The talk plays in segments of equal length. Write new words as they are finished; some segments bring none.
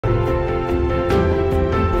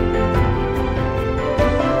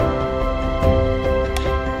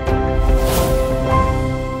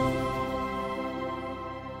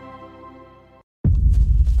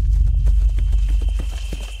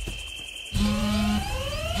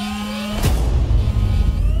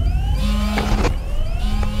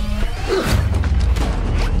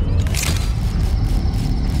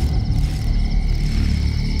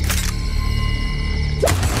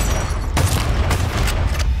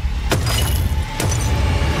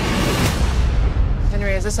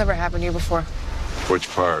has this ever happened to you before? Which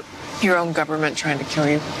part? Your own government trying to kill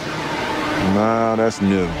you. No, that's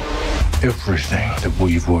new. Everything that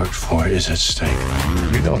we've worked for is at stake.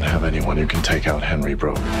 We don't have anyone who can take out Henry,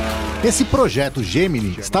 bro. Esse projeto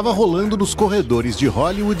Gemini estava rolando nos corredores de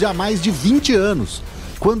Hollywood há mais de 20 anos,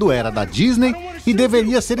 quando era da Disney e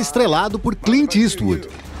deveria ser estrelado por Clint Eastwood.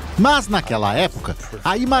 Mas naquela época,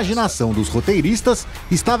 a imaginação dos roteiristas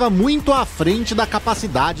estava muito à frente da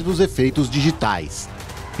capacidade dos efeitos digitais.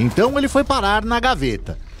 Então ele foi parar na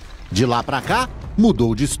gaveta. De lá para cá,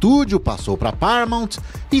 mudou de estúdio, passou para Paramount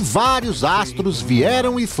e vários astros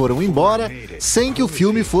vieram e foram embora sem que o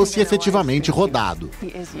filme fosse efetivamente rodado.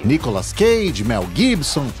 Nicolas Cage, Mel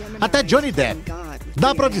Gibson, até Johnny Depp.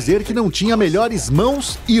 Dá pra dizer que não tinha melhores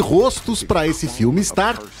mãos e rostos para esse filme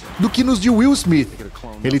estar do que nos de Will Smith.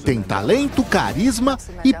 Ele tem talento, carisma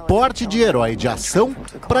e porte de herói de ação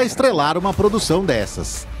para estrelar uma produção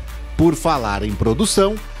dessas. Por falar em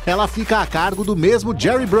produção, ela fica a cargo do mesmo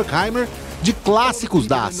Jerry Bruckheimer, de clássicos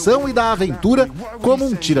da ação e da aventura, como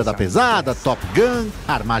Um Tira da Pesada, Top Gun,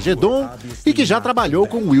 Armageddon, e que já trabalhou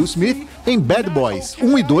com Will Smith em Bad Boys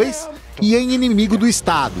 1 e 2 e em Inimigo do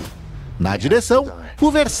Estado. Na direção, o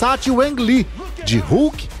versátil Ang Lee, de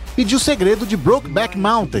Hulk e de O Segredo de Brokeback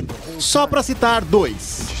Mountain, só para citar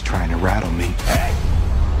dois.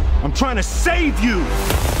 I'm trying to save you!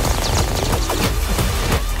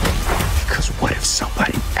 Because what if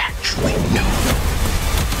somebody actually knew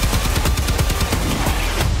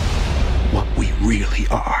what we really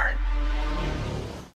are?